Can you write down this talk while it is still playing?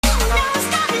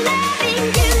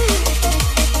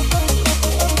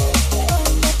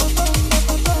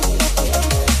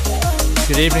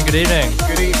Good evening, good evening.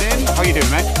 Good evening. How you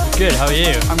doing, mate? Good, how are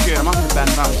you? I'm good. I'm having to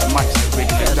bend down so Mike's really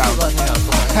good down.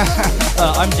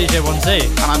 I'm DJ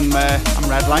 1Z. And I'm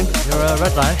Redline. You're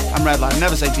Redline? I'm Redline.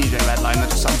 Never say DJ Redline, that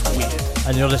just sounds weird.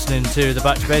 And you're listening to the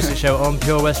Back to Basics show on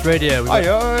Pure West Radio. We've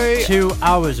got 2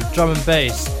 hours of drum and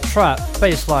bass, trap,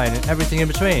 bass line, and everything in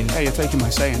between. Hey, you're taking my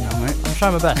saying now, mate. I'm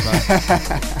trying my best,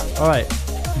 man. Alright.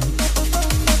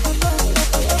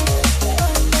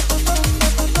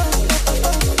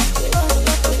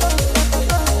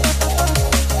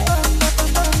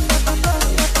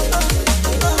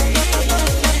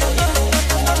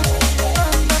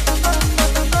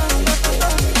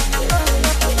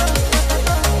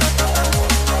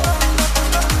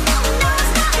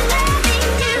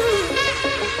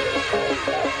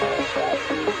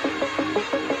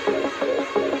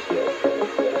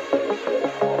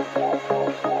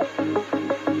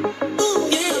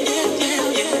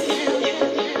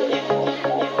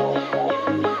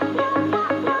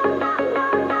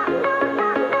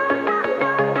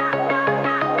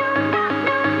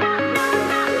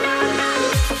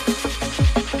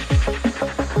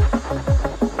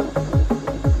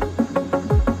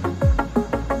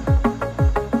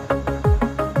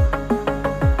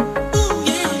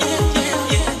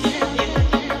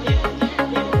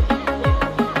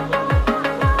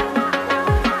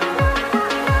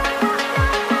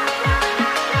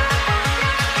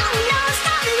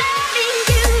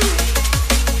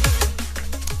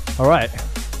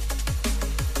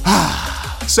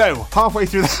 So, halfway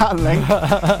through that link,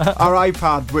 our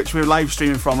iPad, which we're live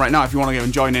streaming from right now, if you want to go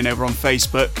and join in over on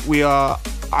Facebook,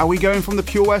 are we going from the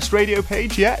Pure West radio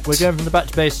page yet? We're going from the Back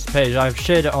to Basics page. I've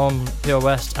shared it on Pure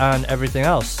West and everything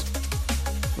else.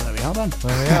 There we are then.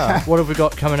 There we are. What have we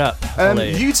got coming up,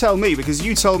 Ollie? You tell me, because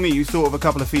you told me you thought of a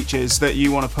couple of features that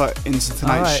you want to put into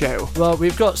tonight's show. Well,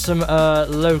 we've got some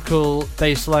local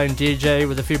bassline DJ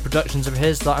with a few productions of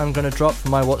his that I'm going to drop for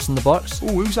my What's in the Box. Ooh,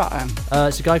 who's that then?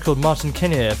 It's a guy called Martin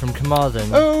Kinnear from Carmarthen.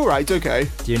 Oh, right, okay.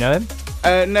 Do you know him?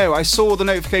 No, I saw the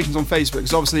notifications on Facebook,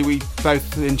 because obviously we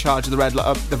both in charge of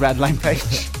the Red Line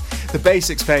page. The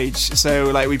Bassix page,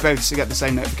 so like we both get the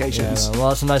same notifications. Yeah, well,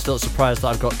 that's a nice little surprise that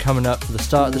I've got coming up for the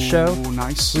start of the show. Oh,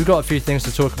 nice. We've got a few things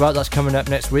to talk about. That's coming up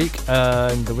next week,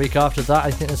 and the week after that,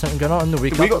 I think there's something going on. And the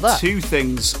week after that, we got 2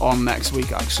 things on next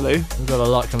week actually. We've got a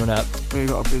lot coming up. We've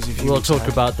got a busy few. We'll weeks talk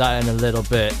ahead. about that in a little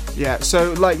bit. Yeah.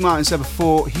 So, like Martin said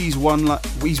before, he's one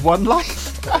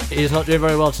life. He's not doing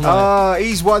very well tonight.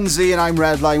 He's 1Z and I'm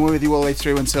Redline. We're with you all the way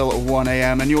through until 1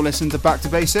 a.m. and you're listening to Back to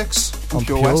Basics on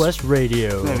Pure West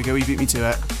Radio. There we go. He beat me to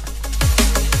it.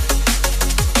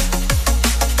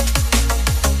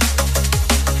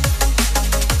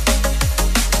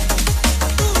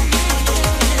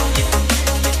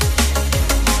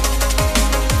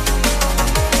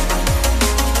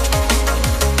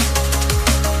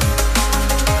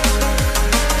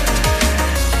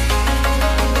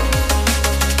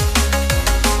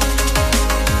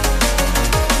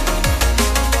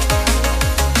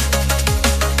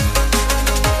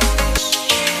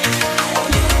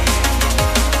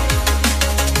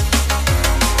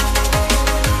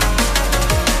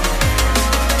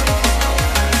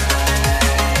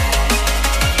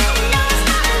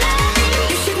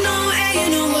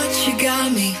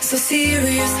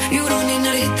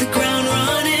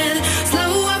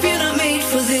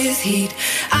 Pieces.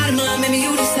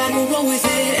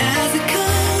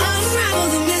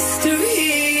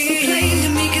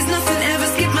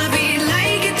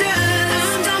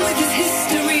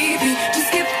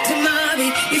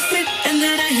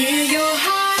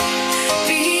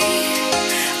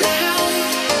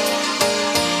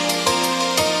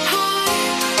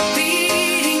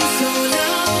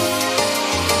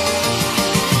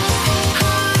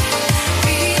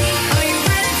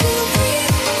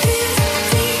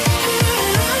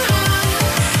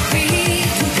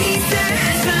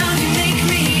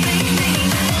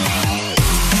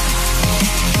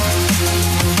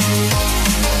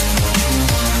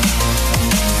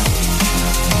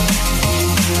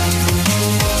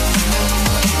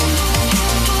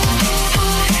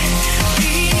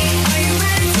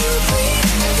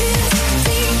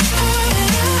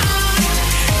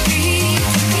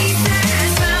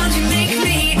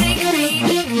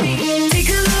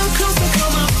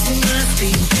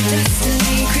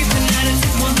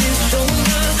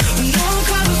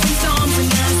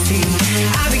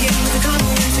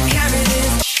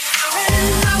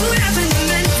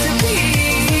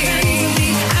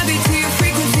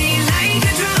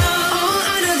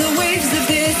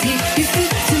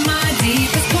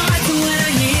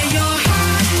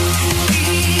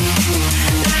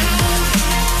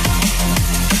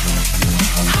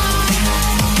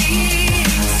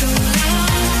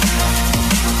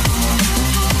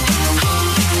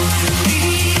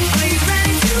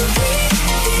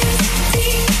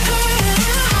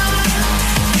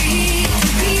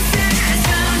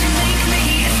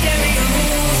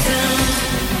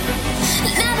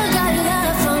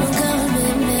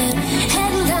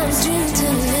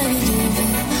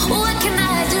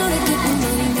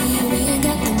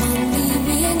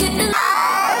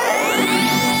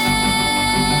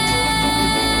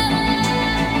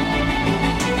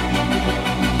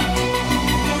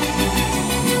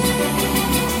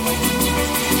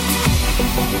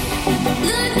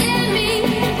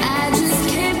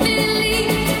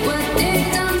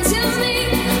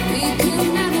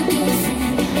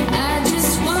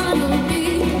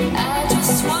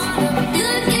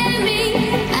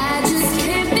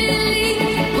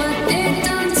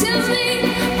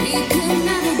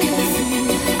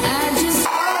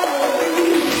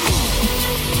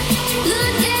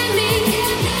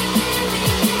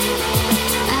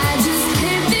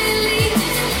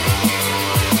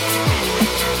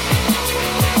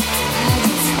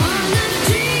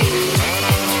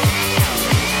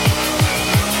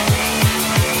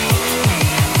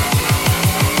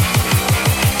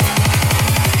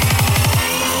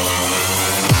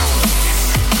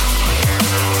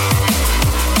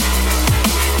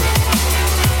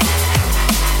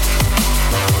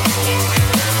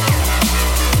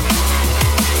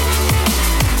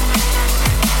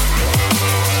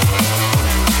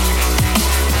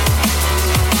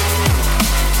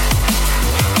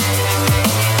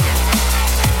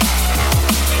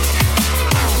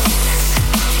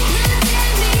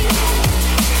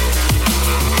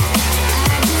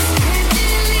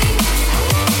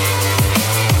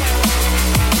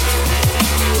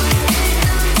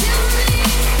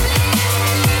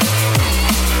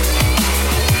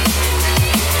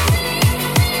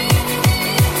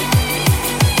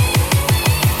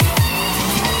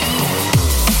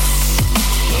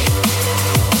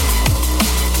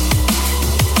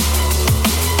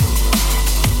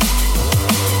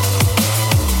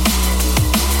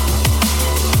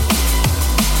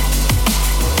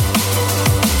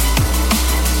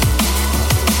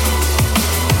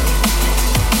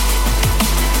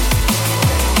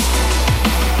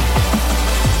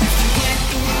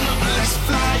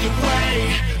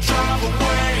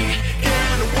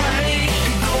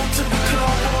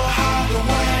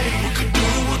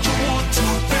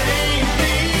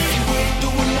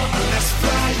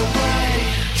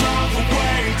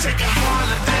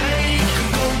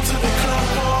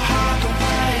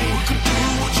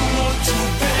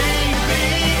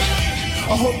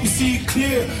 hope you see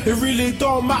clear. It really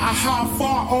don't matter how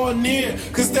far or near,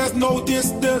 cause there's no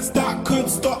distance that could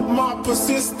stop my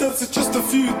persistence. It's just a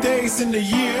few days in the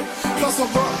year, plus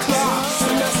I've got clouds, so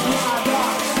let's ride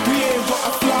out. We ain't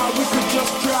gotta fly, we could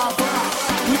just drive out.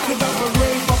 We could have a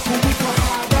rave up or we could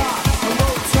hide out. I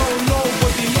won't tell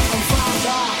nobody, let them find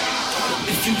out.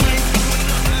 If you ain't doing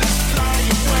nothing, let's fly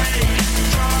away.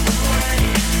 Drive away,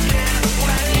 get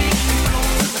away. Go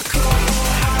to the club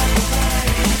or hide away.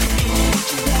 Do what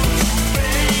you want to,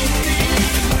 baby.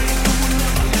 If you ain't doing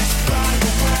nothing, let's fly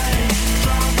away.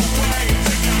 Drive away,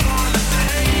 take a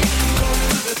holiday. Go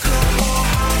to the club or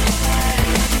hide away.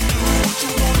 Do what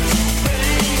you want to, baby.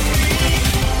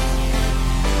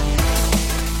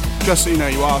 Just so you know,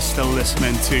 you are still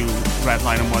listening to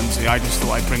Redline and Onesie. I just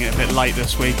thought I'd bring it a bit light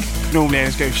this week. Normally I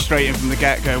just go straight in from the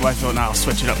get-go, but I thought, nah, I'll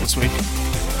switch it up this week.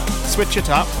 Switch it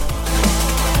up.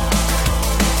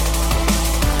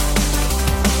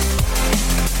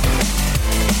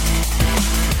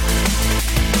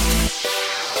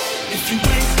 If you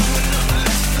ain't doing nothing,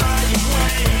 let's fly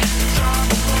away.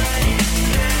 Drive away,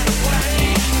 get away.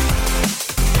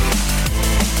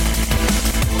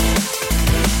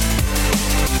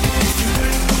 If you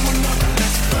ain't doing nothing,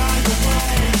 let's fly away.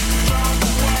 Drive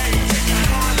away, take a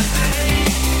holiday.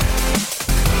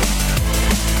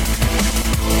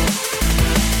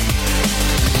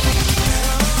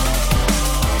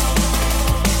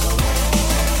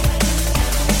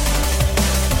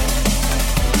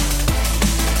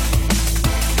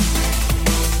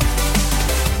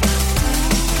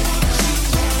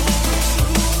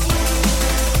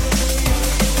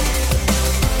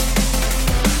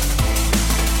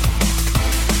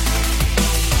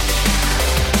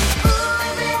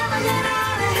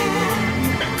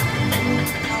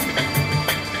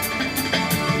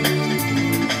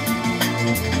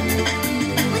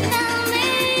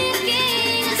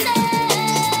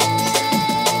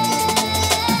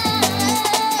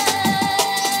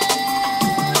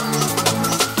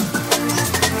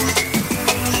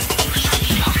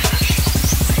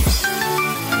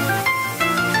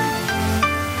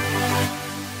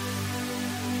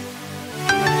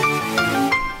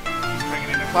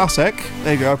 Classic.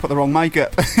 There you go, I put the wrong mic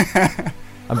up.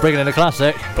 I'm bringing in a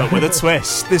classic. But with a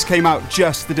twist. This came out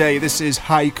just today. This is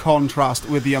High Contrast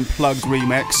with the Unplugged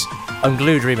remix.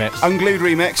 Unglued remix. Unglued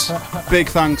remix. Big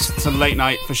thanks to Late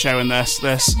Night for showing this.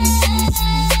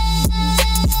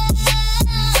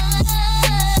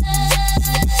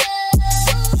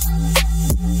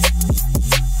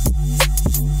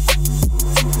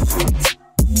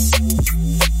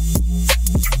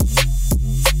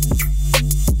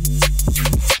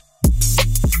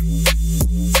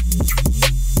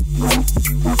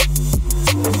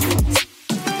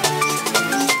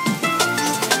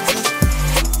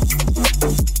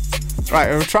 Right,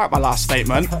 I retract my last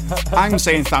statement. I'm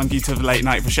saying thank you to the Late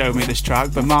Night for showing me this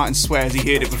track, but Martin swears he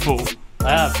heard it before.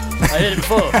 I have. I heard it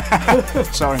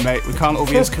before. Sorry, mate, we can't all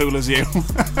be as cool as you.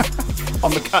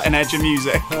 On the cutting edge of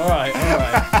music. Alright,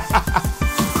 alright.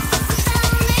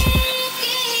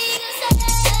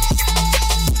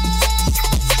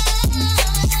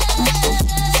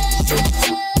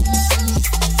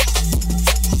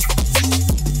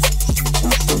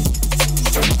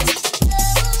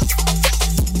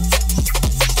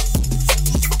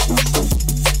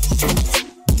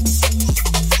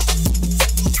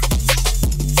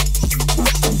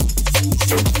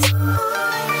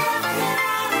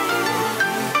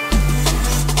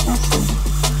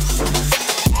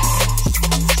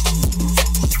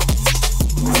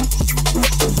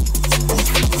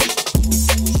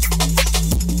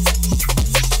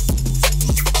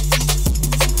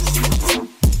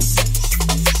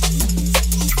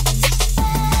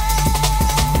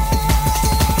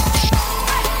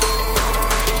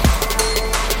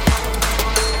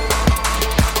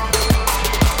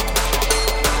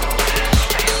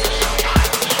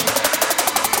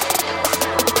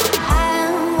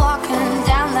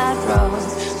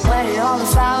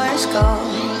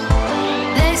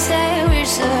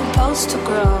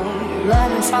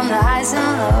 Down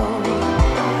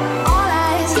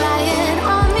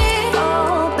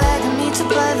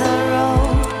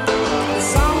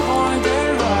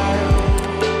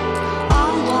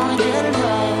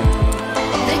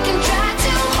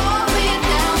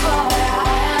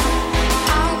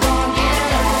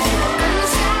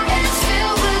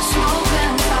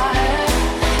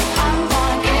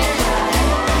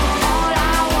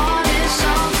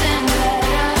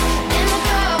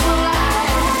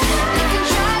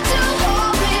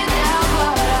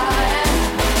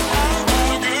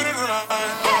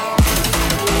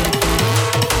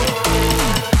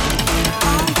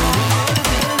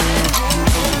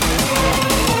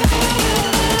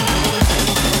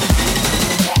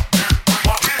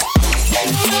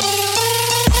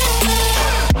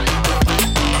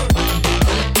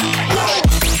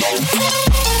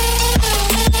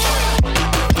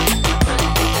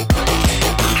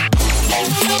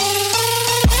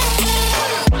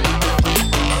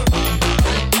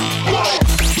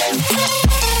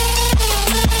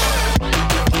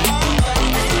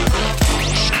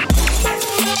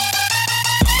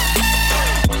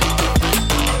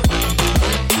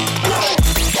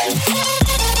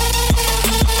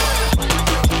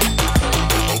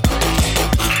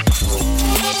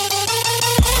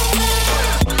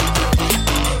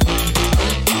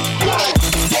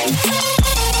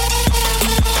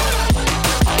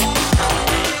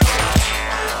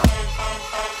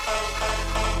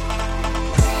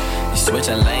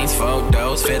Switching lanes, 4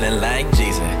 doors, feeling like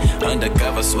Jesus.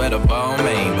 Undercover sweater, ball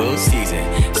main, boots season.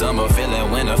 Summer feeling,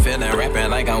 winter feeling,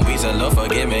 rapping like I'm Weezer. Lord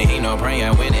forgive me, he no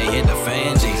praying when it hit the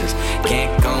fan, Jesus.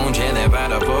 Can't come chilling by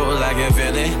the pool, I can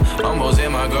feel it. Almost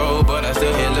in my goal, but I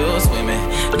still hit loose swimming.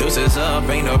 Deuces up,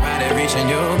 ain't nobody reaching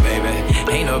you,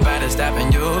 baby. Ain't nobody stopping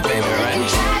you, baby,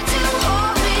 right?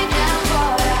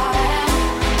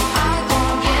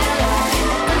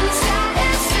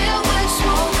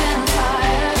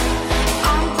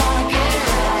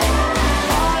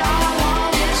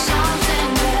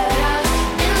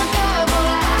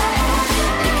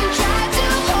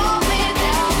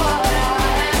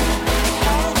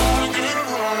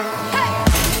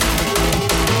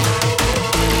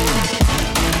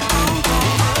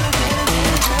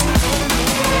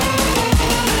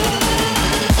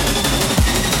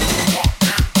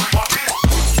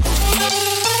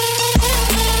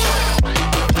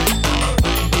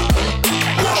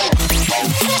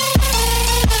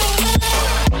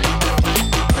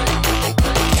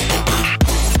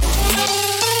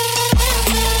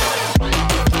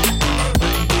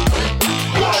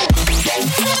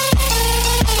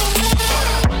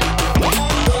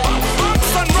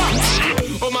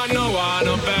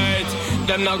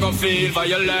 Them not gon' feel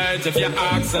violent if you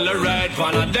accelerate.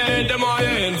 Pan a day, the more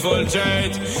you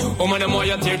infiltrate. Woman, the more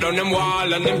you tear down them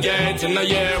wall and them gates. In a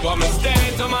year, what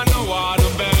mistake, them I know what to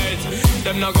bait.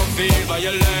 Them not gon' feel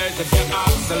violent if you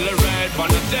accelerate.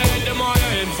 Pan a day, the more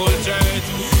you infiltrate.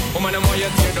 Woman, the more you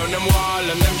tear down them wall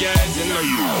and them gates. In a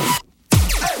year.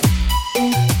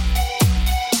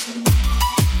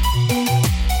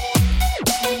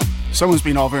 Someone's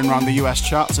been hovering around the US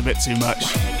charts a bit too much.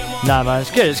 Nah, man, it's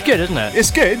good, isn't it?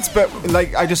 It's good, but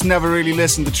like I just never really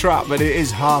listened to trap, but it is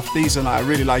half decent. I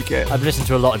really like it. I've listened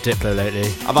to a lot of Diplo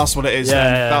lately. Oh, that's what it is.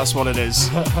 Yeah. That's what it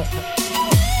is.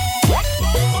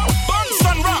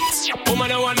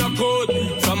 Woman, I wanna code.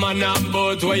 From a nap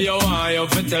boat where you are, you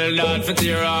fit tell that fit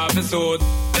tear off the suit.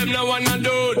 Them no wanna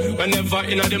dude. Whenever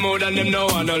in the mood and them no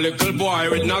want a little boy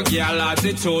with no girl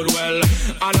attitude. Well,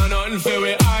 I know nothing for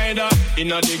we either. In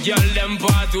the girl them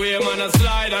pathway, man a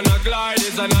slide and a glide.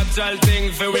 It's a natural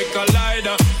thing for we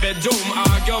collider. Bedroom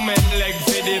argument leg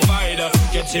for divider.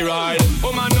 Get you right.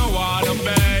 Woman no wanna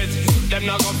bet. Them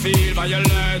not gon' feel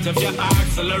violent if you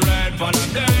accelerate. But a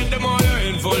day, the more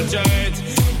you infiltrate.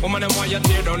 Woman, them want you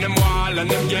tear down them wall and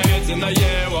them gates. In the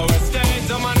year where we stay,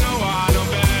 them I know I no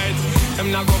bet.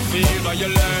 Them not gon' feel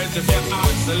violent if you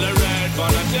accelerate.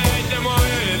 But a day, the more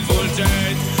you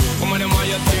infiltrate. Woman, them want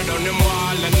you tear down them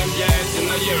wall and them gates. In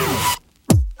the year.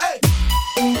 Hey!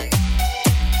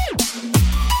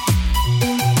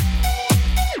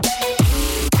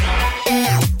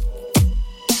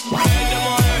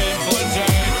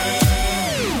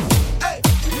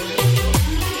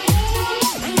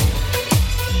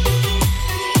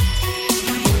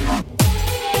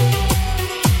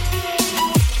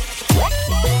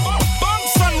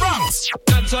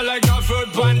 Like a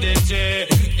fruit bandage,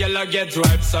 yellow get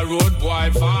ripe, so road boy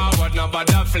forward, no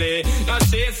bother flee. Now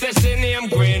she says she name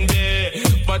Queen Bee,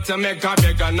 but to make a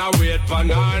beg and a wait for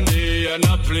Nandi and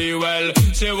a play well.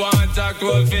 She want a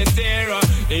cool fit here,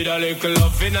 need a little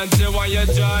loving and she want you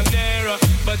draw nearer.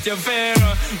 But you fear,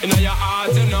 in your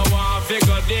heart you know one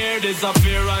figure there,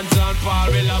 disappearance and Paul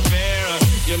will appear.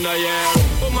 You know yeah,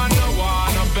 woman no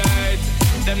wanna bet.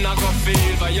 Them not gon'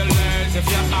 feel violent if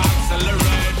you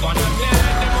accelerate. But I'm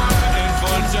dead, them are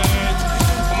infiltrate.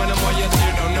 Woman, the more you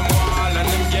tear down them wall and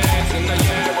them gates in the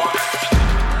year.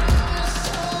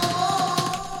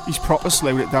 He's proper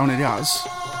slowed it down, he has.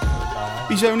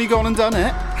 He's only gone and done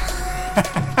it.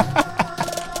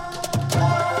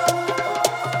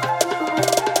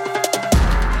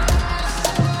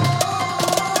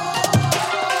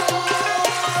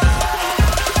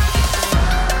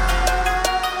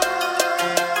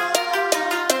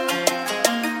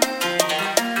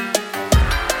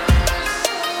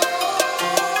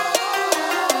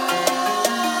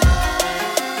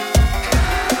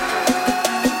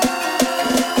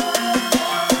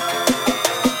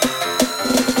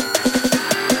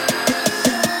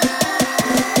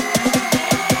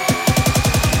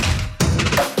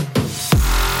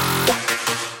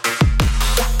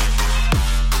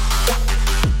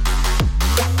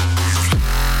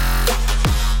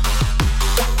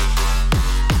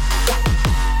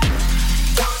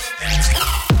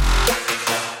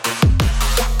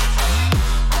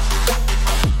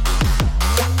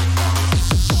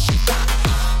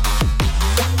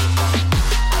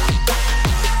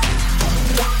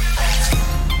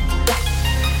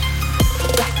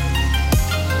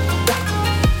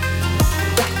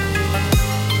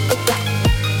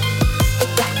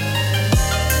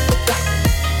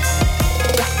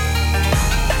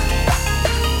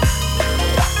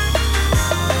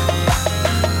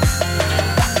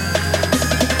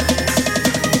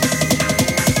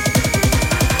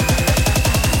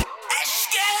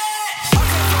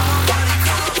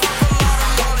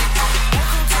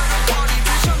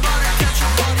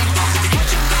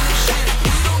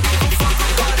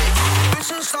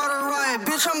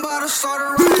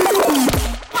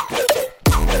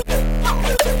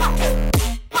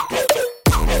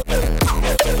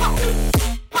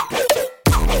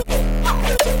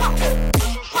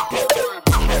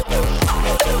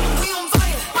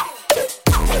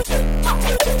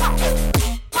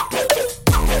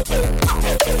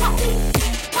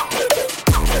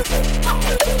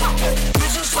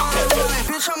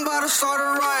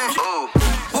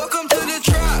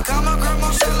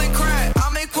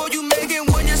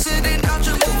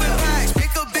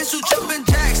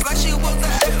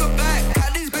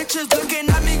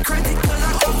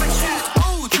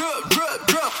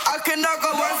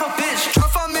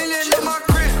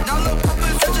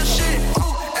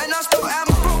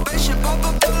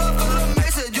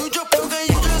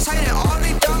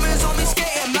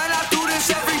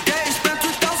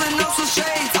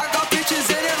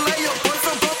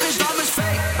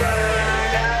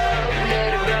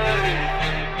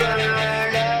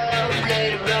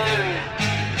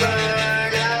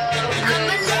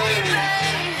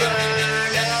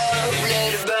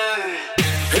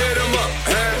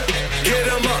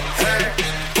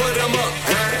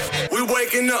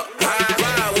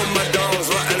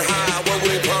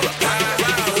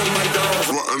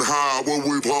 out when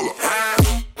we pull up.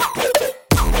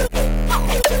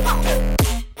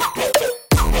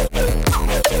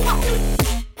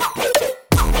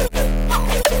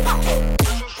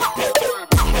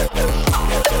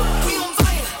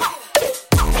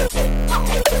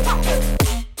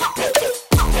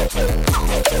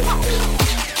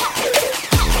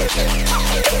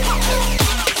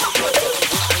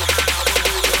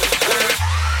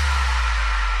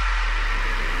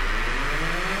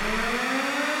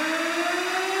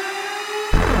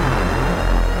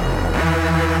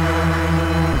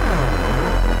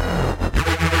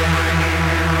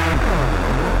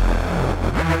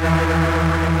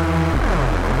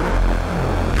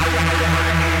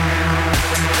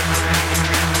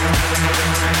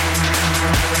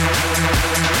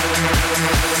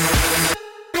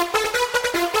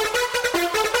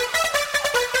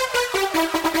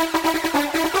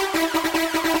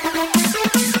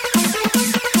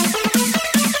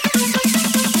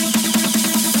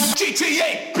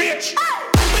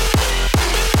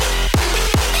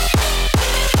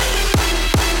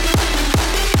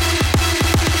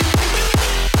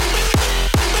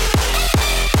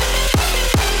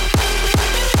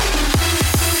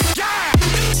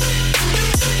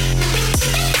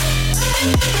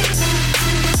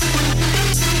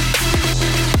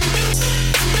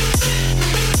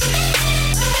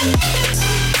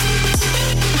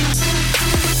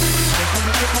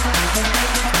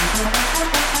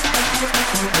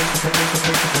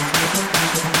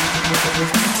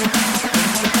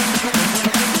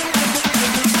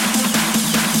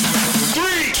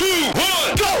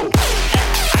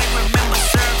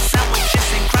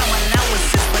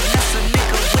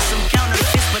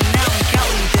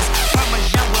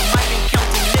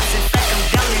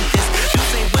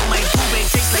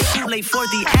 For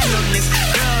the analyst,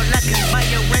 girl, I can buy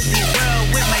your Westie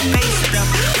world with my face stuff.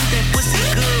 Ooh, that pussy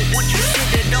good, won't you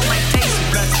sit it on my taste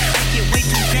buds? I get way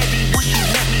too heavy once you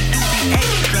let me do the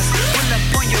extras. Pull up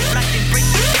on your block and break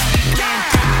it down, we playing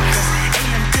Tetris.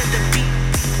 AM to the beat.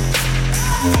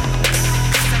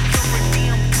 Cause I'm your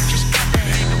redeem, just got to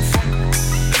hang them funk.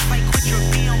 If I quit your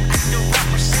BM, I still rock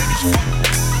Mercedes funk.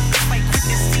 If I quit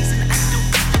this season, I still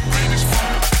beat the greatest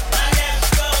funk.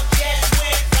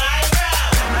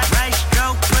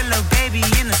 Baby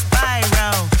in a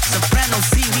spiral. Soprano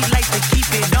C, we like to keep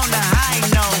it on the high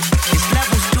note. It's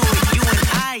levels to it, you and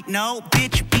I know.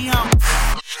 Bitch, be on.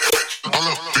 All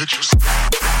up, bitches.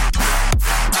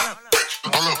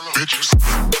 All up, bitches.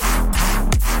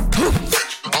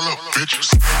 All up, bitches.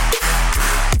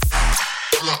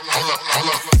 All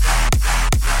up.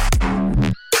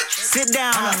 Sit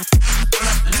down.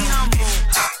 Be humble.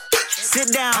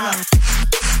 Sit down.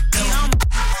 Be humble.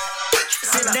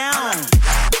 Sit down.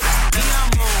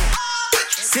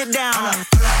 Sit down.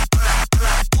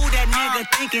 Who that nigga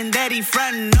thinking that he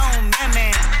frontin' on me,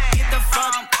 man? Get the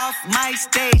fuck off my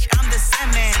stage, I'm the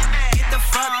Sandman. Get the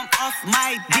fuck off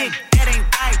my dick, that ain't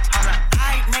right.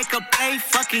 I make a play,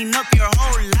 fucking up your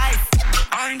whole life.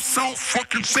 I'm so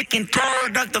fucking sick and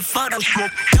tired of the Photoshop.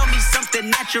 Show me something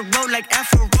natural like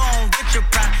Afro on Richard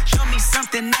Pryor. Show me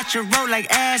something natural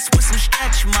like ass with some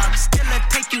stretch marks. Still I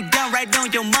take you down right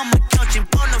on your mama couch in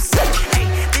polo set. Hey,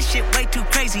 this shit way too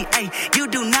crazy. Hey, you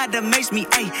do not amaze me.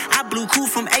 Hey, I blew cool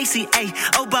from ACA.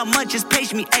 Obama just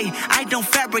page me. Hey, I don't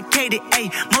fabricate it. Hey,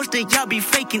 most of y'all be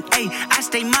faking. Hey, I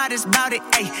stay modest about it.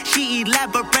 Hey, she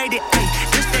elaborated. Hey,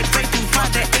 this that great thing for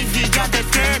the AV got the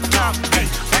TED talk. Hey,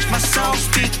 watch my soul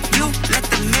speak. You let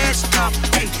the meds talk.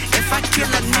 Hey, if I kill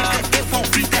a nigga, it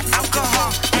won't be the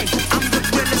alcohol. Hey, I'm the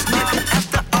realest nigga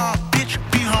after all. Bitch,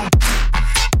 be home.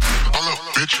 All up,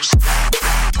 bitches.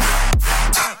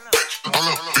 All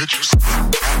up, bitches.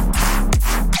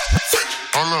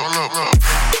 All up.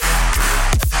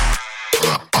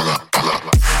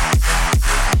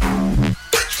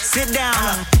 Sit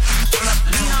down.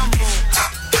 Be humble.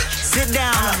 Sit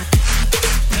down.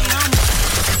 Be humble.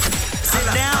 Sit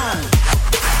down.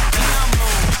 Be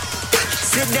humble.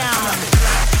 Sit down.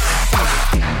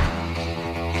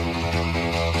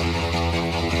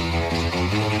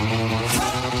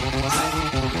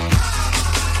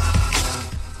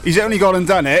 He's only gone and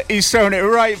done it. He's thrown it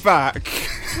right back.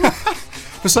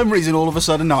 For some reason, all of a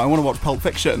sudden now, I want to watch Pulp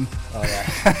Fiction. Oh,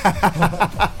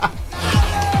 yeah.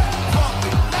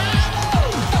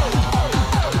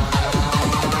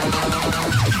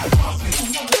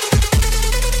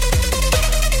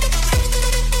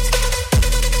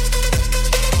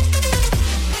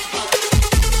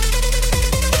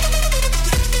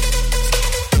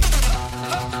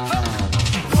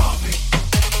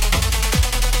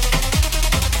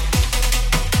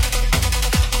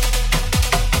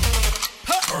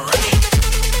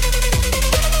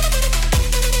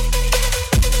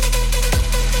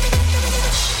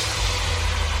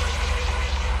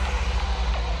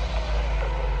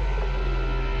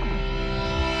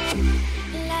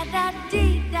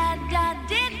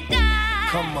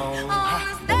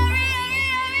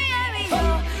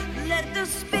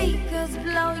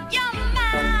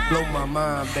 blow my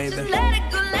mind, baby. Let it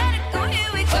go,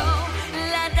 here we go.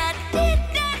 La da dee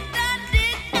da da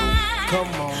dee da.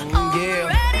 Come on, yeah.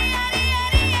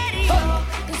 Already, oh,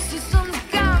 the system's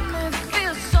got me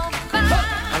feel so fine.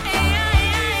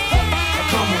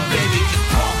 Come on, baby,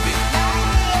 pump it,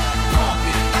 pump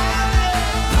it,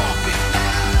 pump it, pump it,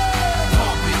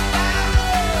 pump it,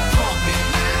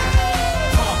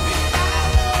 pump it.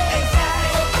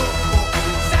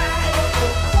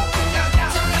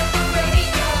 Turn up the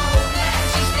radio,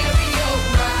 blast your stereo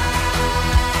right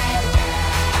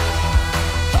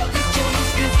now. This joint is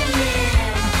sizzling,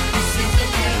 it's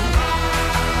sizzling.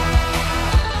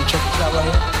 You check this out right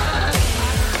here.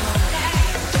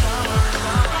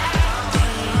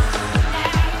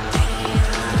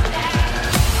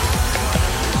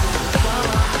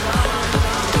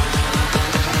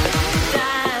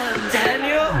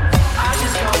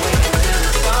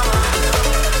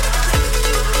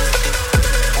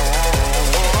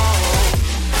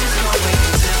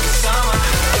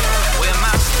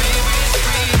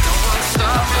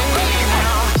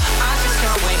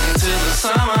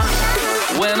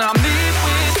 When I meet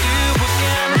with you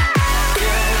again,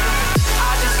 yeah.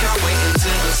 I just can't wait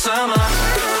until the summer.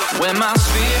 When my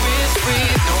spirit's free,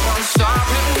 no one's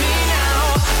stopping me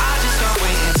now. I just can't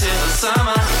wait until the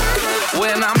summer.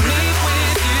 When I meet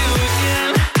with you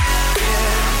again,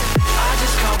 yeah. I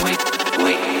just can't wait. I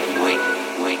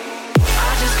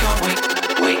just can't wait.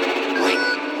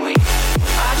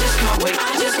 I just can't wait.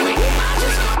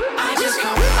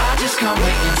 I just can't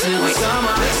wait until the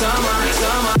summer.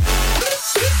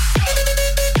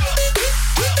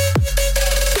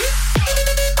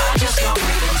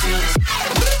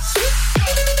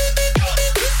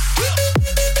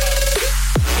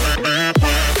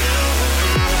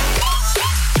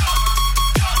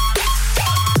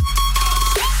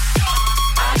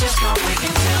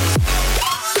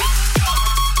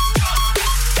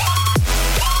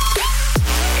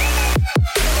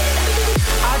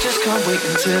 Can't wait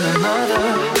until another.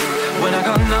 When I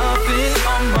got nothing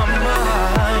on my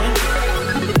mind,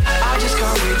 I just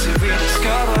can't wait to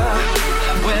rediscover.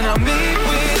 When I meet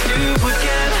with you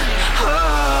again,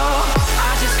 oh,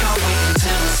 I just can't wait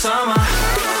until the summer.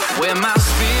 When my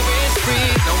spirit's free,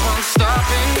 no one's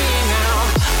stopping me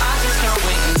now. I just can't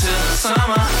wait until the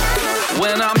summer.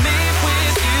 When I meet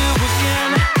with you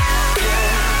again,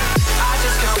 yeah. I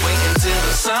just can't wait until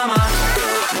the summer.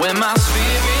 When my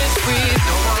spirit's free,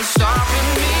 no one's stopping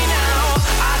me now.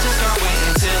 I just can't wait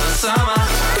until the summer.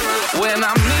 When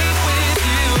I meet with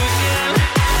you again,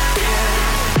 yeah.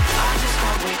 I just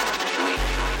can't wait.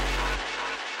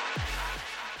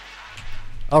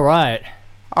 All right.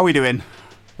 How are we doing?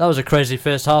 That was a crazy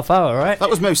first half hour, right?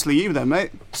 That was mostly you then,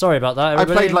 mate. Sorry about that, I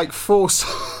everybody. played like 4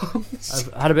 songs.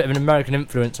 I've had a bit of an American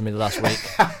influence on me the last week.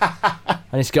 I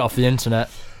need to get off the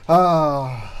internet.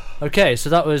 Oh, Okay, so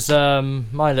that was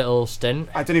my little stint.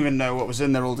 I didn't even know what was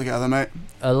in there altogether, mate.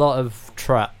 A lot of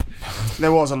trap.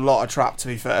 There was a lot of trap, to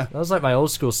be fair. That was like my old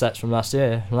school sets from last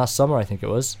summer, I think it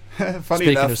was. Funny Speaking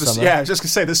enough, of summer. yeah, I was just going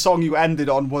to say the song you ended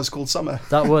on was called Summer.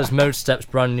 That was Mode Step's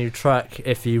brand new track,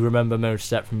 if you remember Mode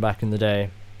Step from back in the day.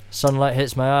 Sunlight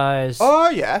hits my eyes. Oh,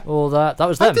 yeah. All that. That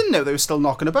was them. I didn't know they were still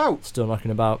knocking about. Still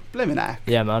knocking about. Blimmin' heck.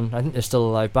 Yeah, man. I think they're still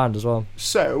a live band as well.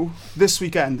 So, this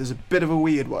weekend is a bit of a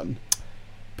weird one.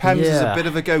 Pens is a Yeah. bit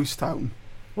of a ghost town.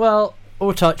 Well,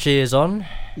 Ortachi is on.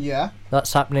 Yeah.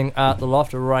 That's happening at the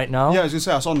Loft right now. Yeah, I was going to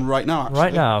say, that's on right now, actually.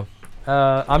 Right now.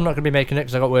 I'm not going to be making it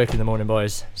because I got work in the morning,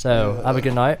 boys. So, have a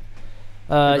good night.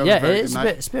 have a Yeah, very it's good a night.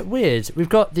 bit, it's a bit weird. We've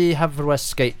got the Haverfordwest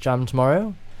Skate Jam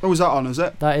tomorrow. Oh, is that on, is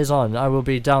it? That is on. I will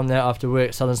be down there after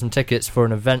work selling some tickets for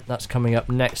an event that's coming up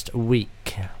next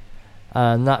week.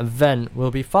 And that event will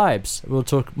be Fibes. We'll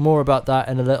talk more about that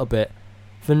in a little bit.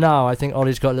 For now, I think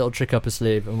Ollie's got a little trick up his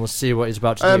sleeve, and we'll see what he's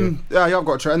about to do. Yeah, I've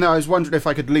got a try. No, I was wondering if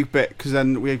I could loop it, because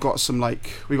then we've got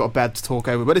a bed to talk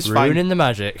over, but it's fine. Ruining the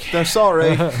magic. No,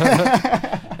 sorry.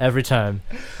 Every time.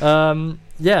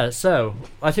 Yeah, so,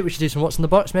 I think we should do some What's in the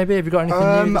Box, maybe? Have you got anything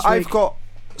new this week? I've got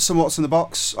some What's in the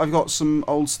Box. I've got some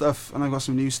old stuff, and I've got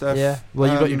some new stuff. Yeah, well,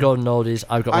 you've got your golden oldies.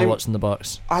 I've got my I'm- What's in the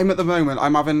Box. I'm at the moment,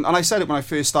 I'm having, and I said it when I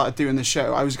first started doing the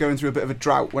show, I was going through a bit of a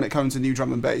drought when it comes to new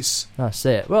drum and bass. That's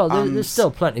it. Well, there's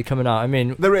still plenty coming out. I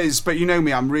mean, There is, but you know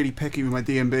me, I'm really picky with my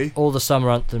D&B. all the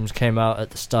summer anthems came out at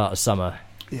the start of summer.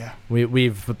 Yeah.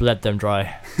 We've bled them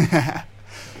dry.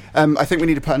 I think we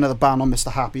need to put another ban on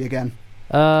Mr. Happy again.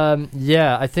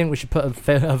 Yeah, I think we should put a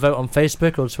vote on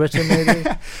Facebook or Twitter, maybe.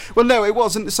 Well, no, it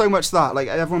wasn't so much that. Like,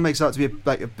 everyone makes it out to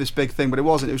be this big thing, but it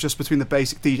wasn't. It was just between the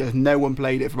basic DJs. No one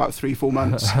played it for about 3-4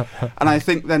 months. And I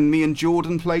think then me and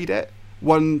Jordan played it,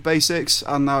 one Bassix,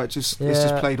 and now it's just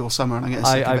Yeah. played all summer, and I'm getting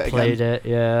sick of I it played again. it,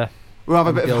 yeah. We'll have a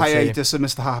I'm bit of guilty. hiatus of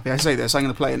Mr. Happy. I say this, I'm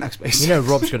going to play it next base. You know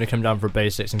Rob's going to come down for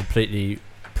Bassix and completely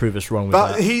prove us wrong with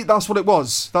that. That's what it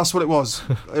was. That's what it was.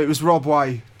 It was Rob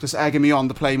Y just egging me on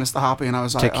to play Mr. Happy, and I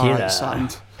was like, Tequila. alright,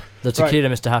 sound. The tequila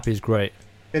Mr. Happy is great.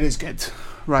 It is good.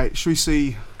 Right, should we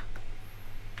see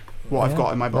what I've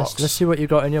got in my box? Let's see what you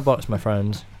got in your box, my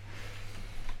friend.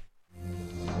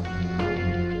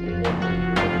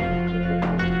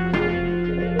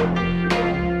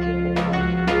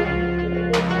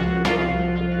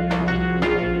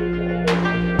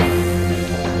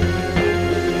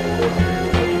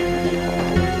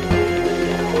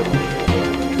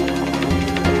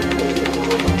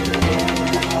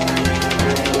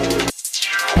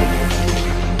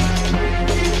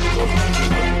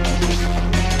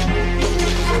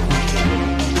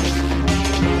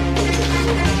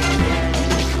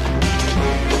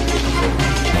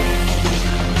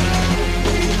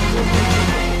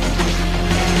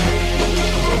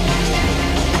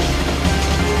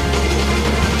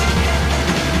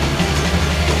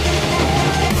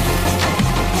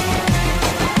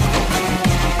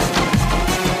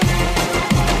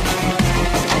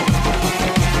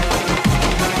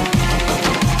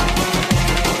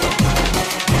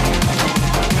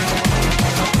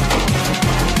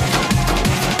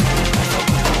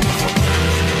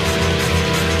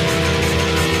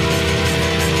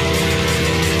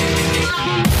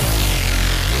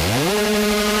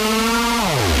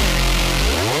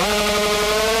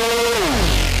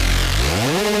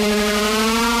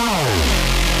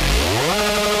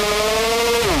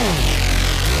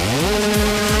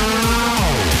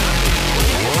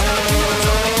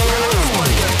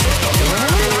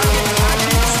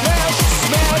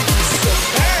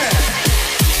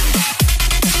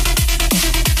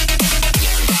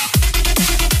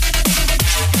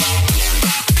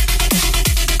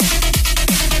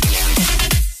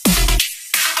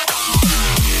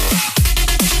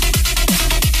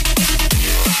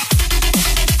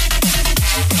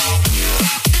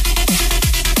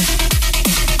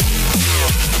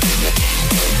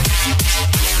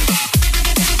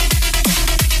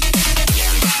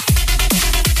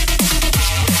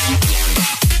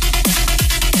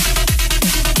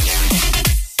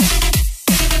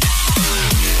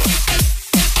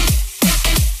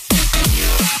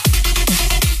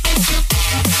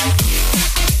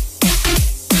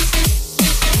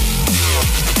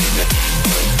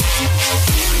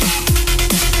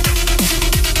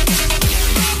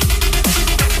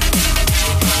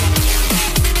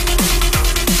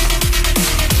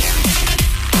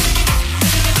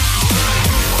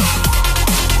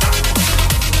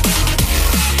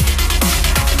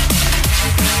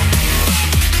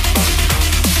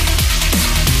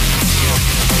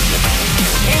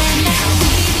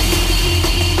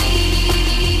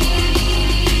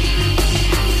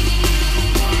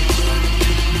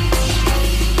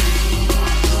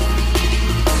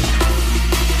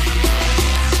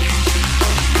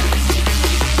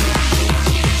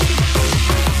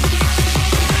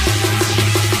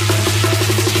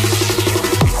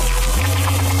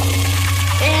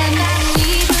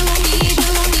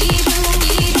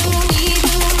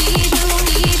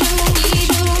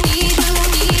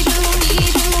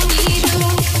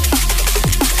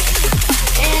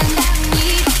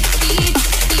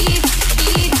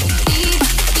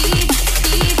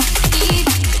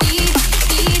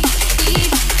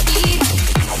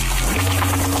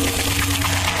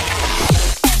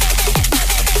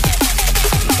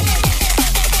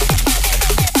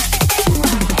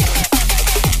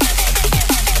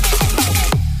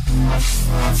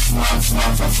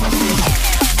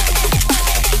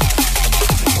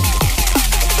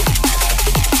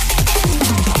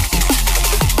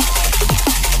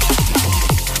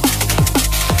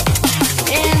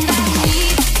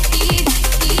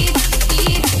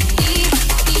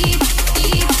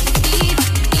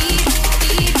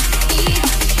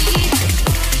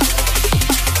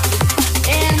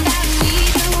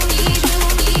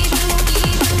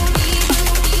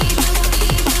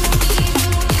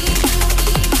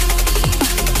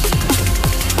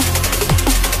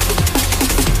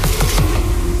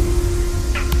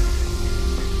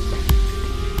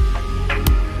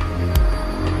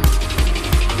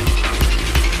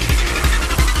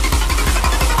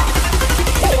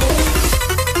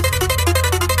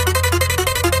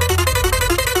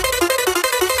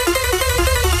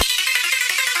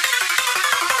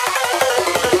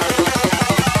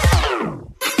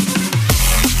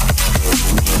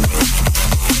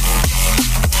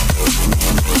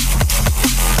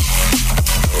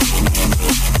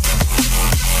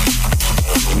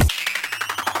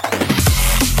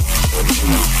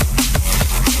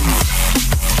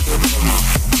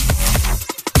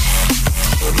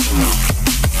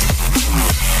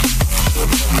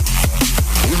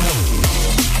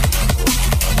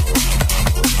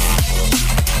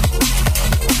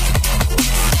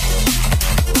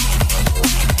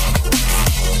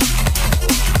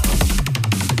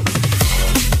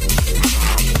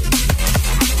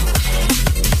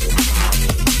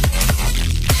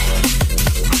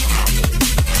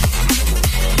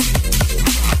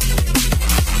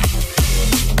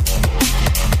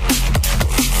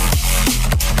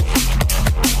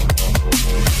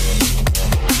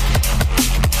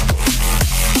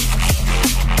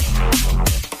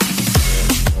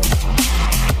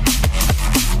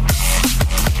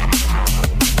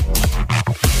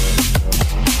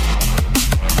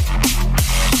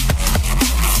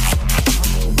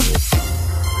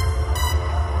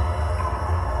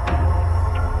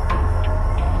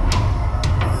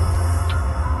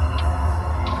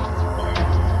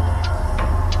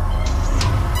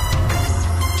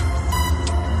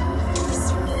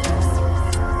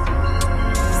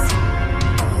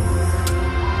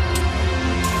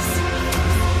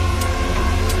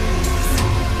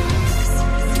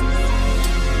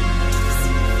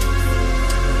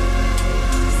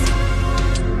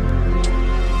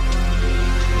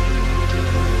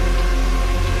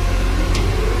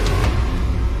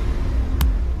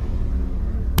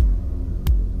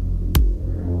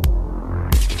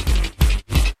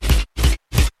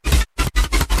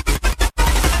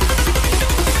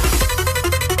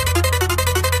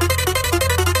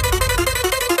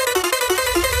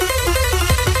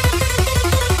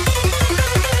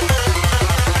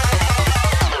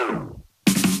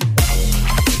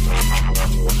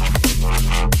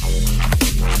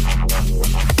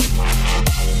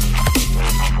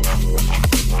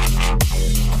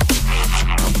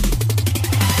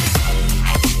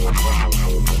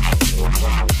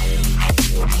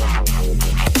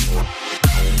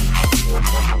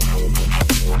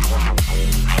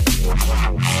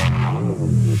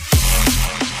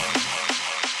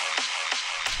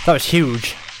 That was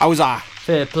huge. How's that?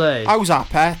 Fair play. How's that,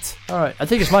 pet? Alright, I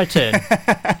think it's my turn.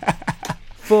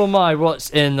 For my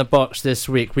What's in the Box this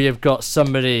week, we have got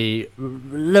somebody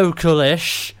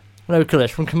localish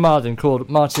from Carmarthen called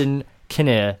Martin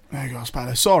Kinnear. There you go,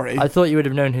 Spanner. Sorry. I thought you would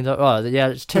have known who that was. Yeah,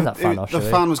 let's turn that fan off. The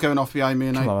fan was going off behind me.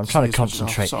 And Come on, I'm trying to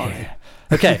concentrate Sorry. here.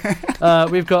 Okay,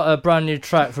 we've got a brand new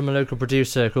track from a local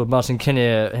producer called Martin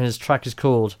Kinnear, and his track is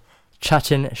called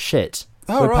Chatting Shit.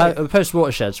 Oh, right. We're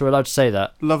post-Watershed, so we're allowed to say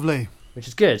that, Lovely. which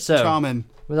is good. So, Charming.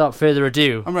 without further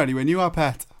ado, I'm ready when you are,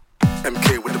 pet.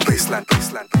 MK with the baseline.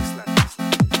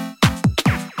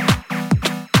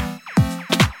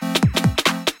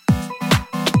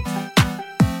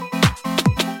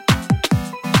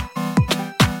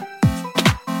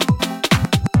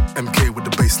 MK with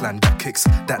the baseline that kicks.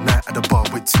 That night at the bar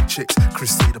with two chicks.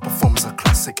 Crusader performs a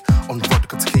classic on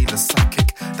vodka tequila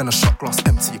sidekick. Then a shot glass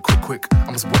empty quick.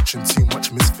 I was watching too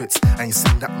much Misfits. I ain't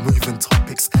seen that moving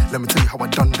topics. Let me tell you how I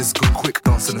done this goon quick.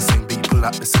 Dancing the same beat, pull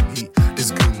out the same heat.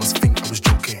 This goon must think I was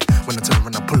joking. When I turn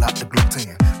around, I pull out the Glock 10.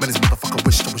 Man, this motherfucker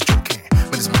wished I was joking.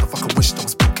 Man, this motherfucker wished I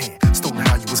was broken. Stone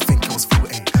how you was think I was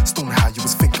floating. Stone how you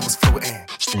was think I was floating.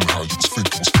 Stone how you was think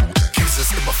I was floating.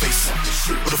 Kisses in my face.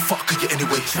 What the fuck are you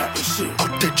anyway?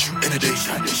 I'll dead you in a day.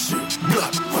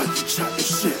 Blood, why you chatting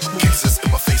shit? Kisses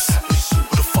in my face.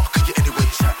 What the fuck are you anyway?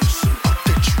 I'll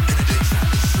dead you in a day.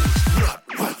 Blood,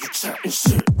 why you chatting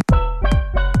shit?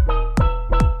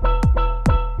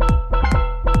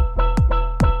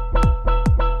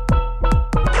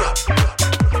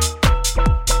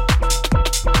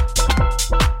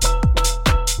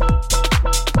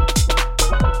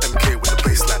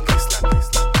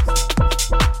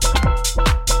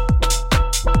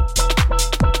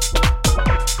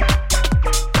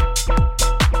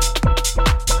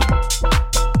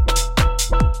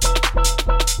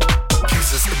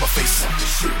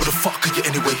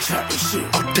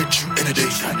 I'll dead you in a day.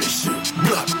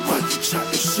 Blood, why you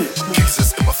chatting shit?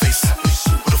 Kisses in my face.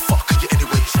 What the fuck are you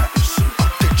anyway?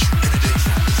 I'll dead you in a day.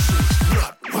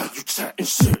 Blood, why you chatting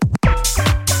shit?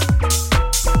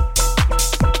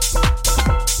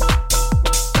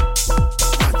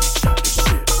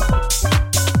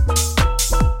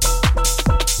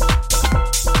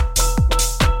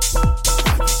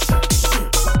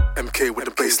 MK with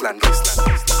the baseline.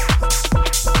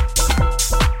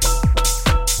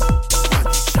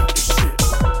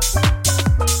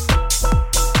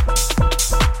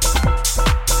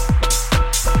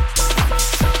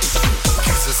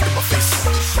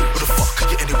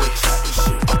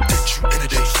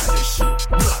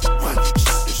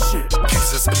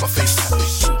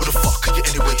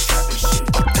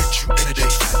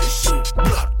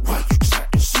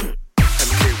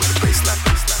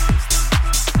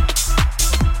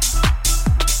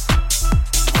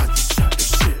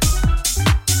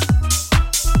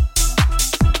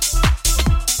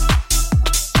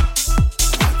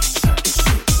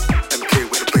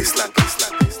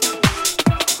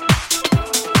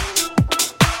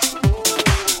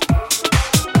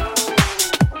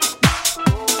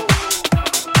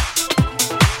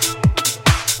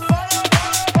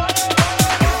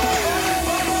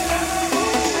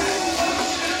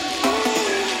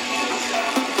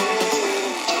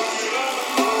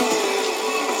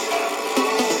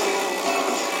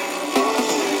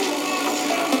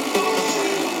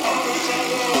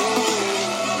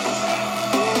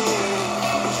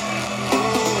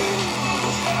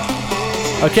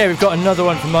 Okay, we've got another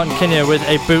one from Martin Kinnear with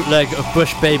a bootleg of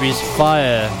Bush Baby's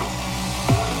Fire.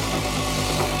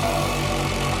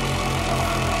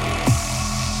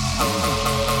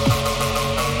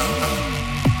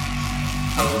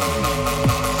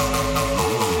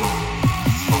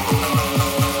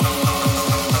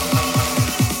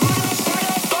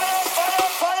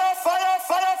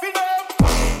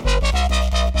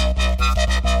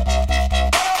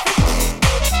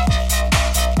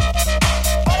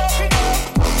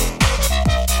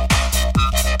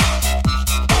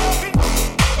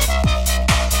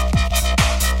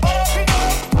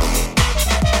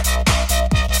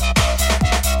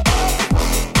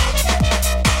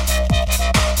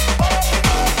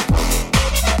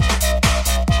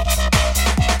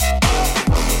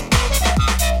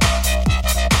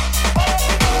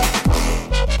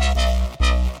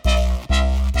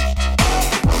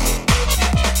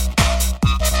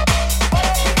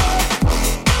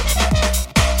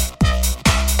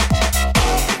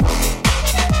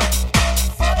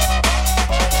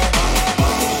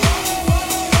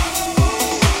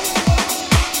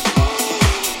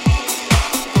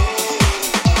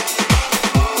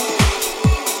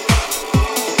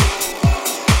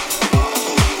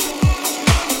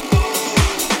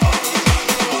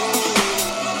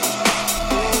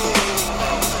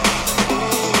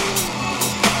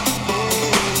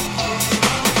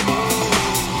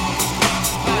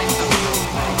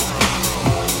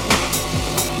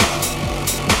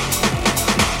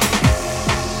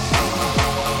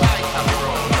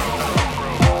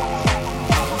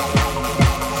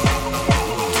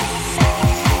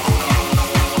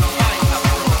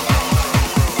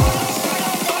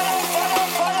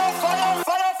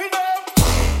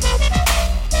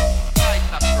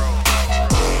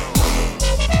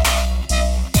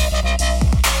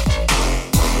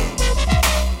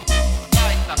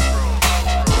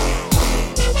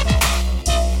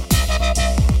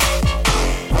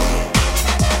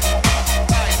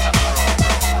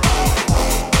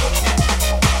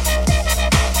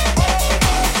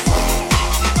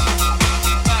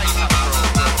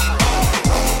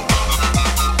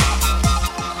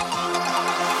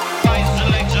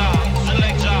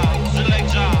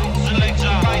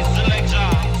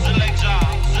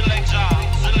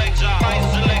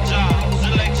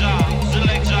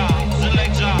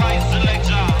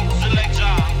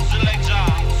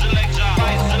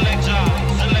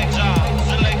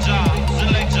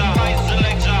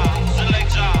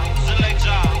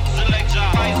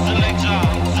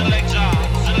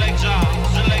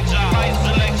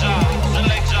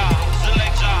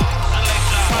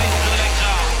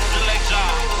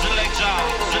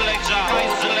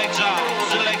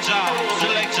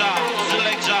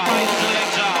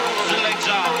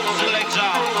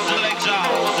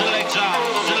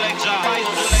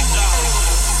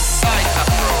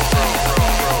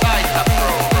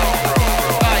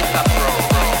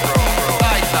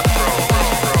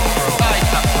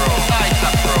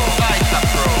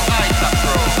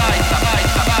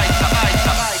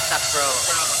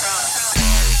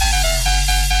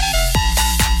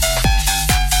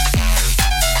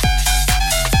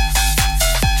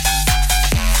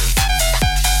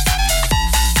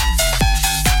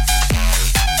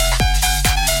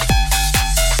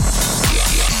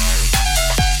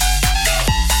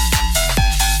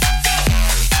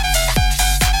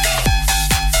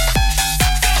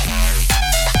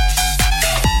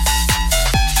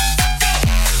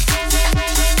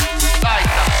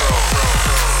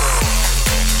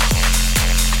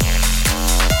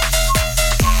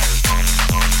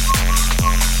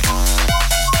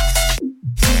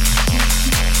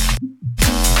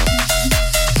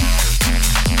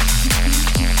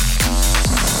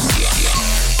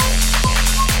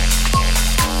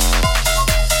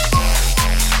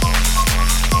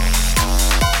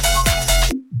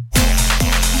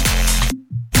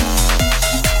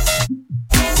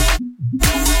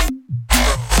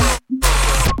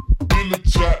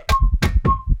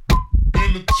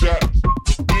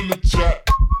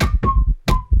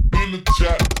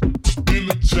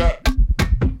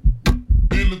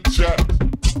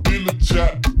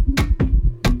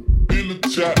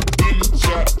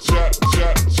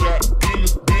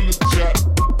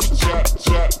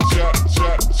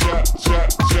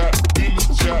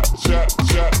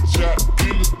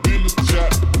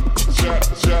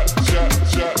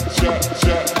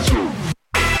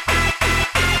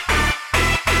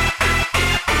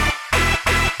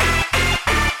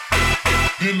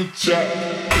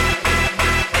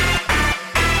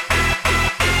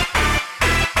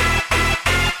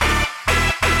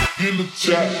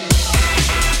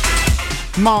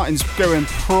 Martin's going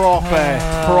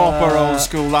proper old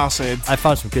school acid. I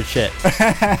found some good shit.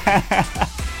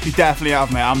 You definitely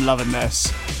have, mate. I'm loving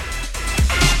this.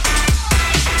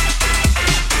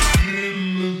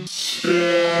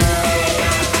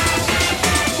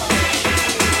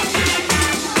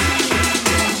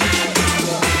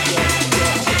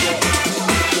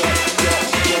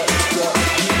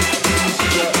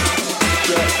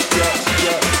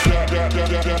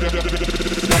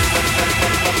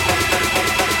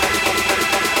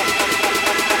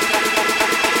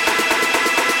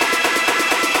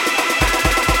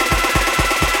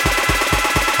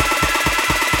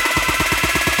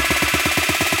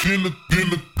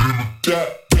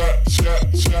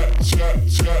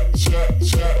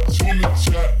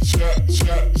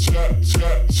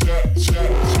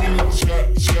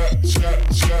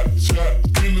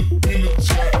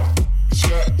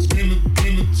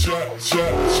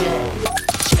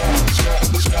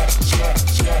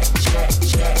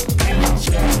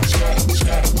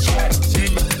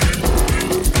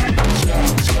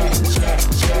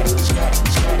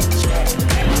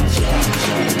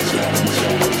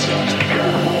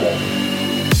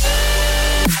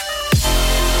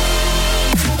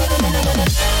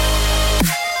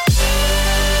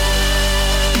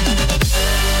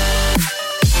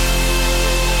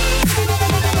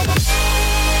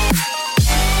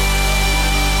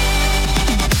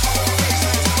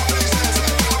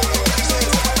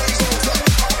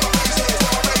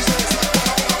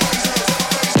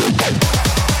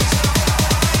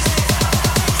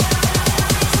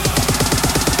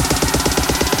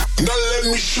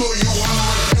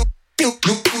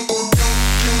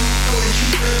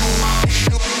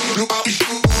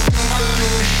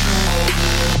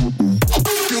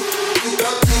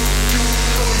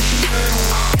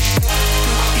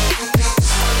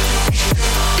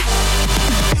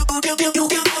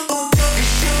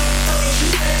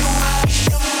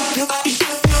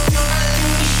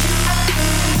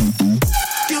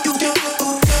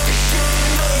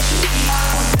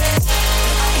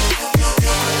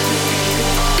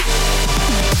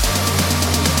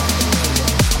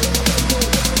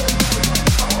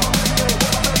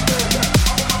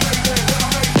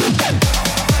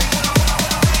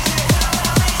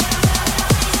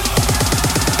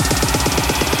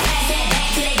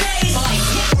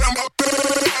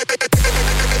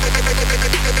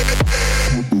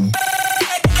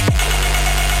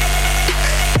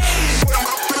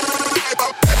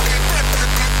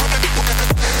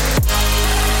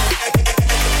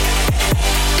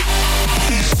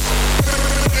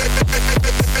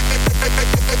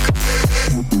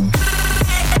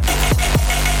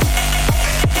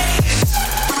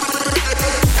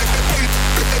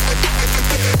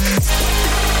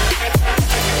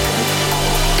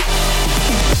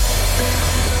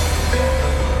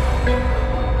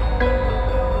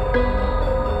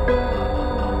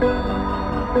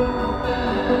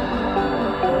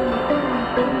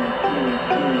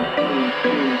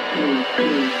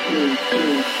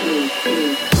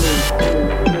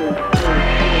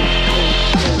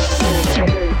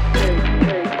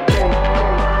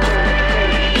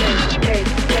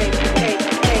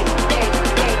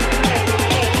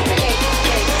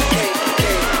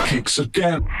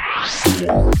 Again.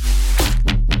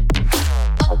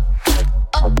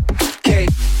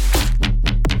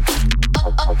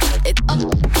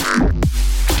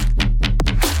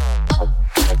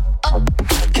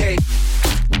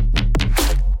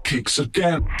 Kicks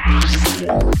again.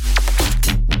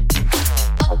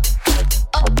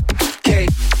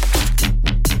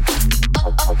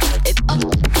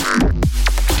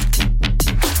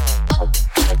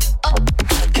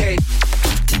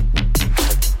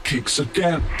 Kicks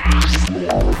again.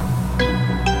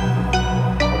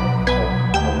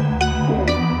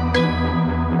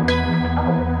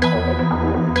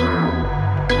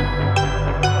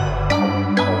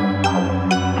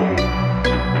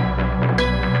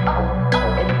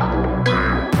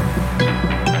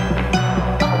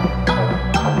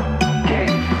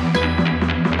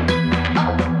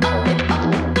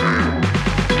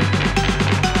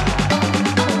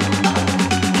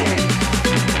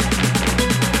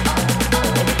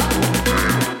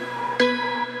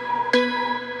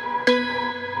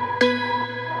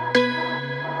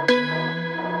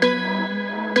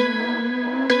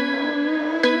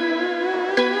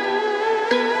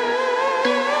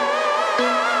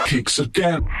 kicks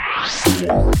again.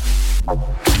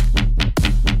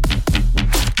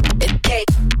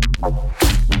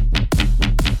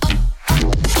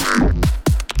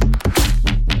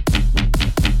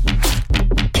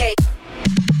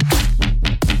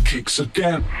 Kicks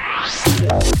again.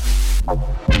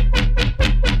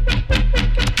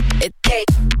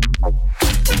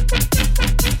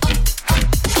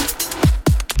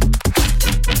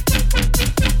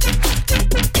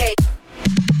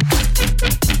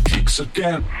 Kicks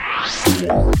again.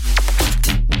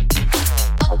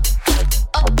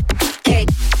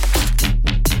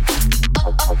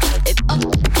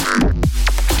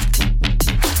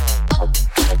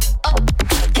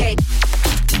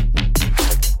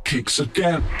 Kicks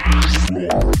again.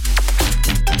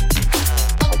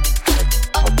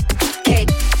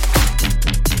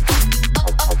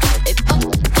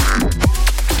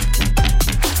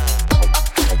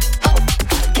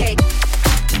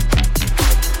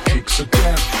 Kicks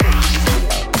again.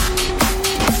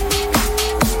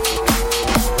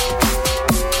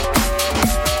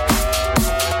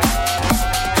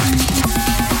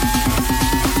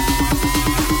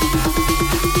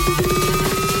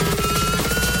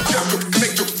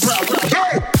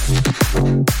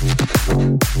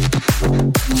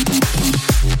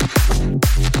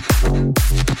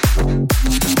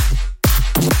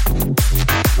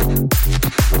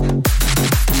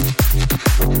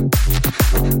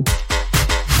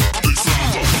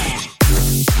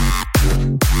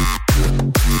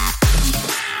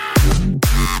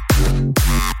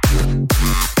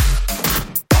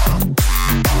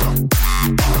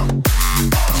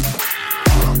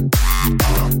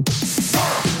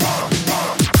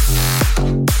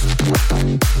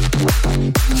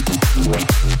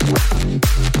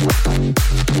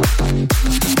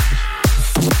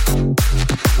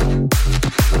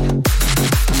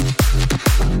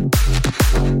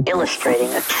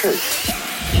 Illustrating a truth.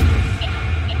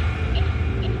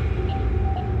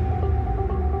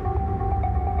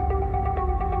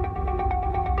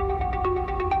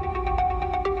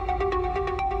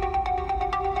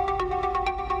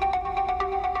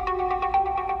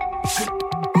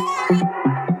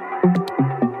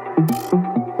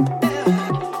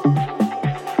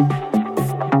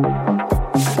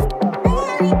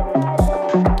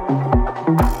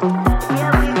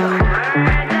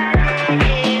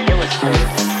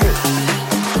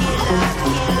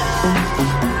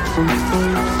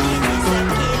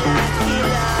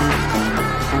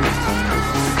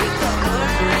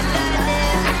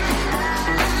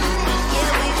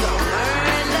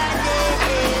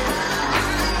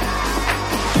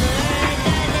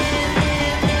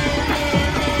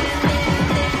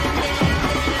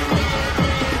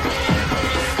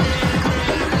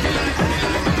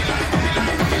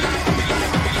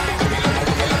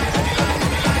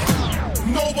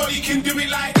 Nobody can do it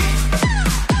like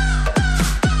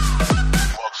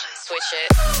Switch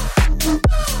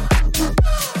it.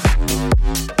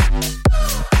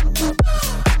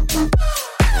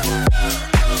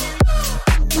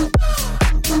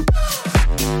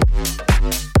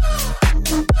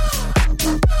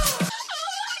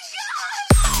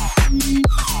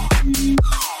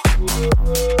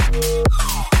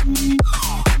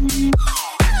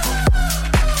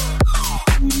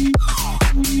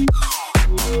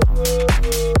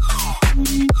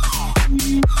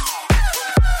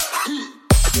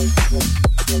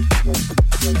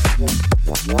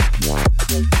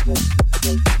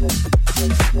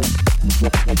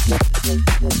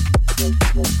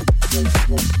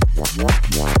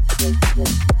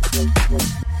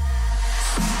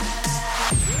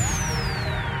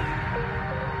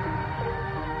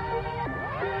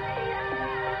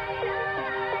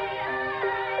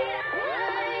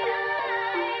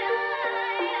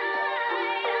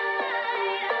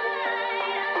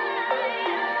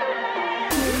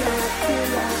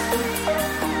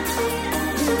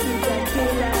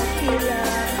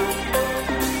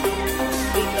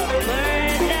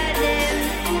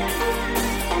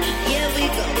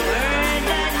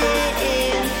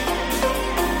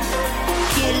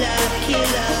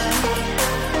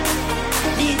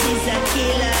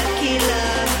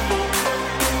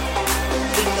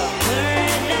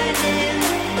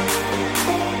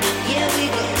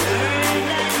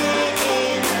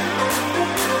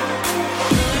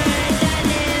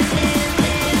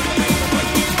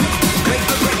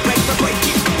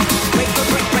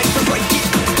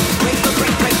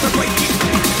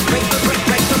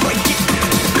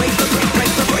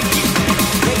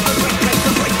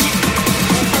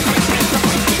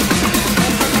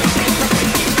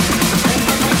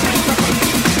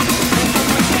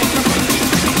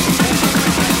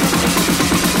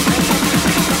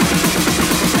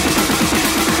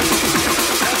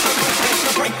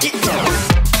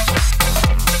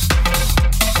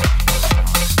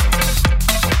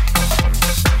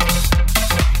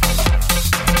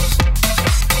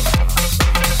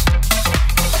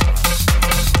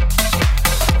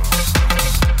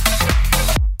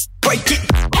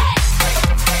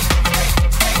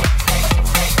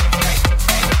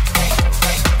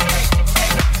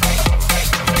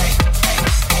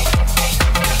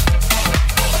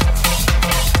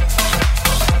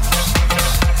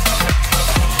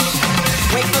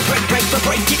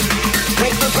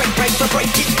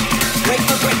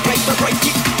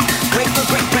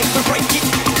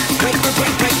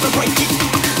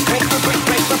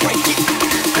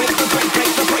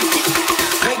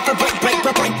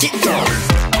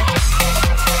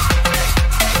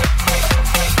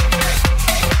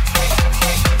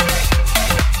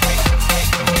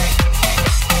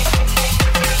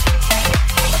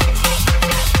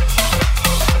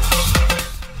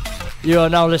 You are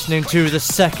now listening to the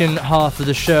second half of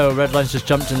the show. Redline's just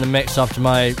jumped in the mix after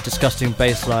my disgusting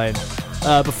bass line.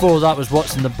 Before that was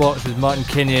What's in the Box with Martin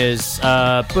Kinnear's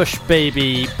Bush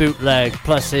Baby bootleg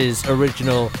plus his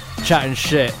original Chatting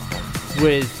Shit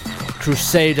with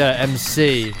Crusader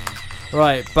MC.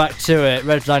 Right, back to it.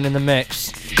 Redline in the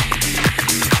mix.